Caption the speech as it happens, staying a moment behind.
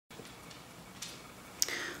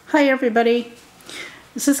Hi everybody,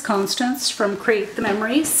 this is Constance from Create the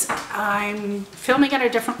Memories. I'm filming at a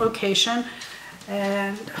different location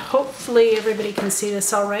and hopefully everybody can see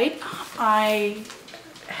this all right. I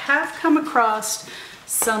have come across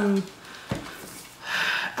some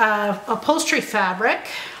upholstery fabric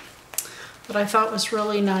that I thought was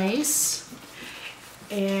really nice,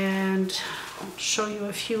 and I'll show you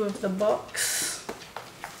a few of the books.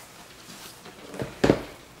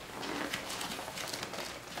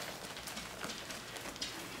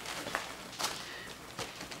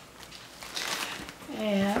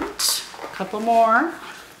 And a couple more.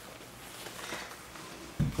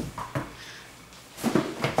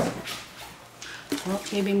 Well,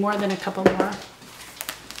 maybe more than a couple more.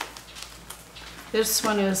 This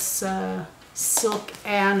one is Silk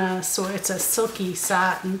Anna, so it's a silky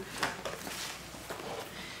satin.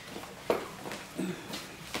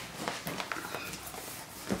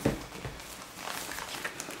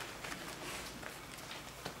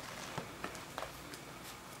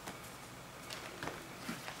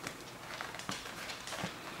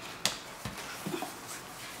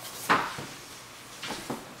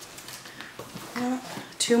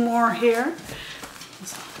 Two more here.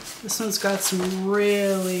 This one's got some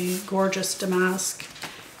really gorgeous damask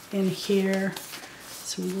in here.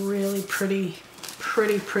 Some really pretty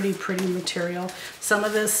material. Some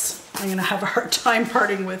of this I'm gonna have a hard time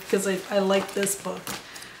parting with because I like this book.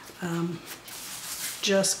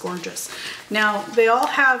 Just gorgeous. Now they all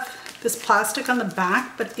have this plastic on the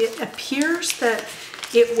back, but it appears that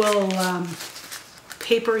it will,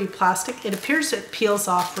 papery plastic, it appears it peels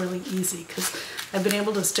off really easy because I've been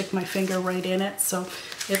able to stick my finger right in it, so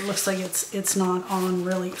it looks like it's not on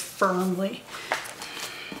really firmly.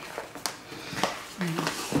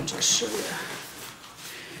 I'll just show you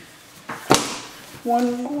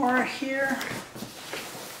one more here.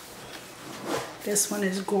 This one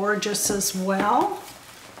is gorgeous as well.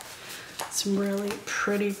 Some really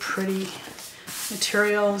pretty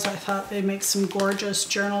materials. I thought they'd make some gorgeous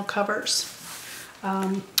journal covers.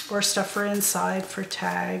 Or stuff for inside for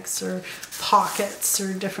tags or pockets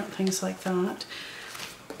or different things like that.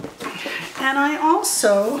 And I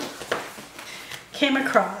also came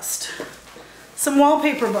across some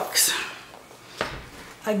wallpaper books.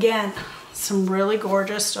 Again, some really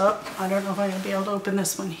gorgeous, I don't know if I'm going to be able to open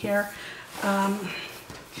this one here.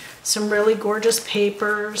 Some really gorgeous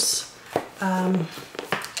papers.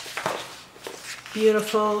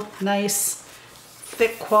 Beautiful, nice,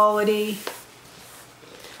 thick quality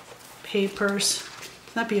papers.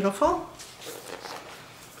 Isn't that beautiful?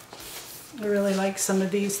 I really like some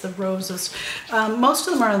of these, the roses. Most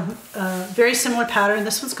of them are very similar pattern.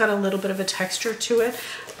 This one's got a little bit of a texture to it.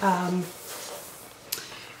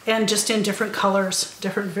 And just in different colors,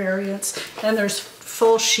 different variants. And there's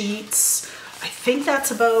full sheets. I think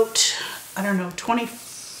that's about, I don't know,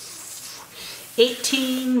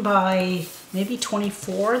 18 by maybe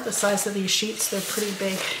 24, the size of these sheets. They're pretty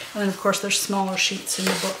big. And then of course there's smaller sheets in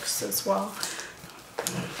the books as well.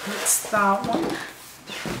 That's that one.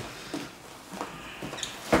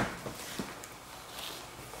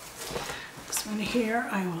 This one here,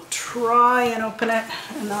 I will try and open it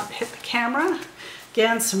and not hit the camera.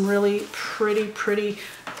 Again, some really pretty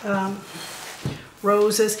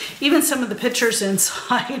roses. Even some of the pictures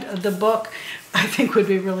inside of the book I think would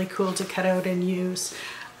be really cool to cut out and use.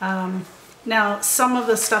 Now, some of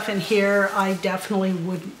the stuff in here I definitely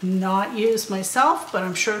would not use myself, but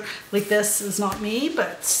I'm sure, like this is not me,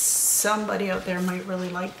 but somebody out there might really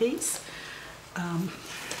like these.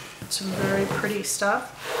 Some very pretty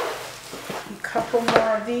stuff. A couple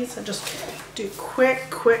more of these. I'll just do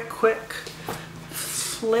quick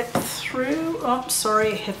flip through. Oh,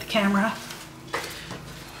 sorry, hit the camera.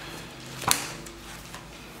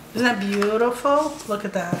 Isn't that beautiful? Look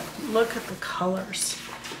at that. Look at the colors.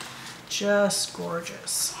 Just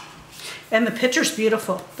gorgeous. And the picture's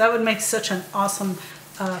beautiful. That would make such an awesome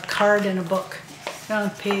card in a book. You know, the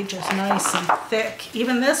page is nice and thick.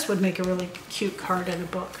 Even this would make a really cute card in a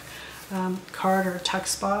book. Card or a tuck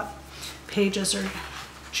spot. Pages are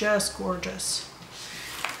just gorgeous.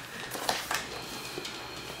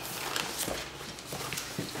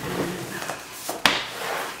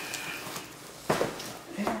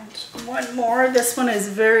 One more. This one is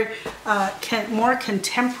very more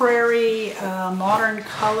contemporary, modern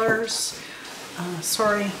colors.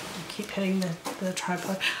 Sorry, I keep hitting the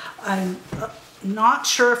tripod. I'm not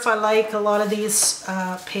sure if I like a lot of these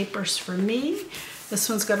papers for me. This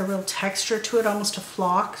one's got a real texture to it, almost a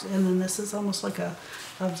flock, and then this is almost like a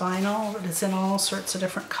vinyl. It's in all sorts of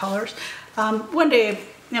different colors. One day,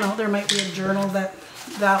 you know, there might be a journal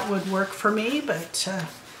that would work for me, but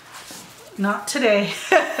not today.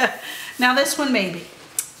 Now this one maybe,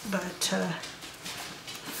 but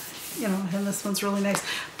you know, and this one's really nice.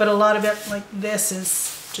 But a lot of it, like this,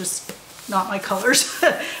 is just not my colors.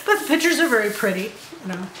 But the pictures are very pretty, you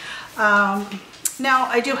know. Now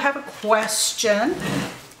I do have a question,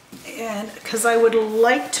 and because I would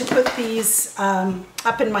like to put these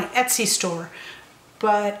up in my Etsy store,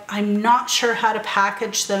 but I'm not sure how to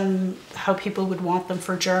package them, how people would want them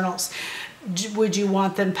for journals. Would you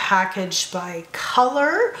want them packaged by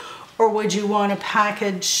color, or would you want to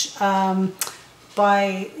package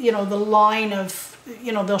by, you know, the line of,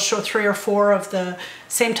 you know, they'll show 3 or 4 of the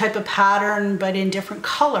same type of pattern but in different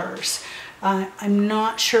colors. I'm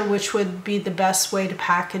not sure which would be the best way to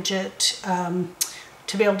package it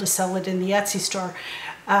to be able to sell it in the Etsy store.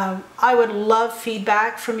 I would love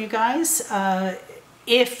feedback from you guys.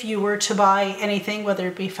 If you were to buy anything, whether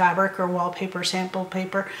it be fabric or wallpaper, sample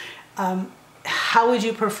paper, how would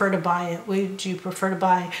you prefer to buy it? Would you prefer to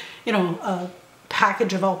buy, you know, a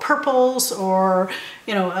package of all purples, or,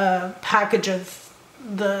 you know, a package of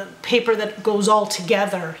the paper that goes all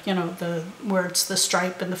together, you know, the where it's the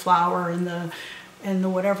stripe and the flower and the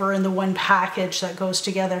whatever in the one package that goes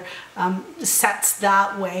together, sets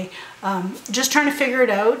that way. Just trying to figure it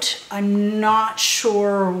out. I'm not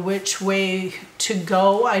sure which way to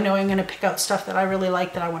go. I know I'm going to pick out stuff that I really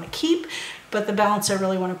like that I want to keep, but the balance I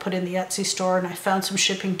really want to put in the Etsy store. And I found some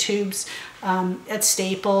shipping tubes at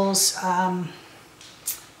Staples,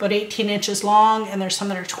 about 18 inches long, and there's some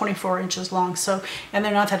that are 24 inches long. So, and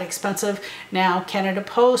they're not that expensive. Now, Canada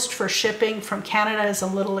Post for shipping from Canada is a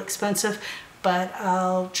little expensive, but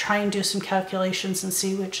I'll try and do some calculations and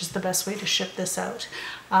see which is the best way to ship this out.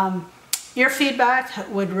 Your feedback,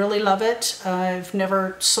 would really love it. I've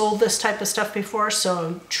never sold this type of stuff before, so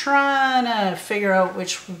I'm trying to figure out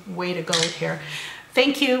which way to go here.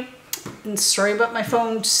 Thank you, and sorry about my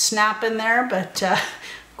phone snapping there, but of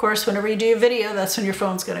course, whenever you do a video, that's when your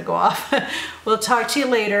phone's gonna go off. We'll talk to you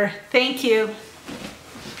later. Thank you.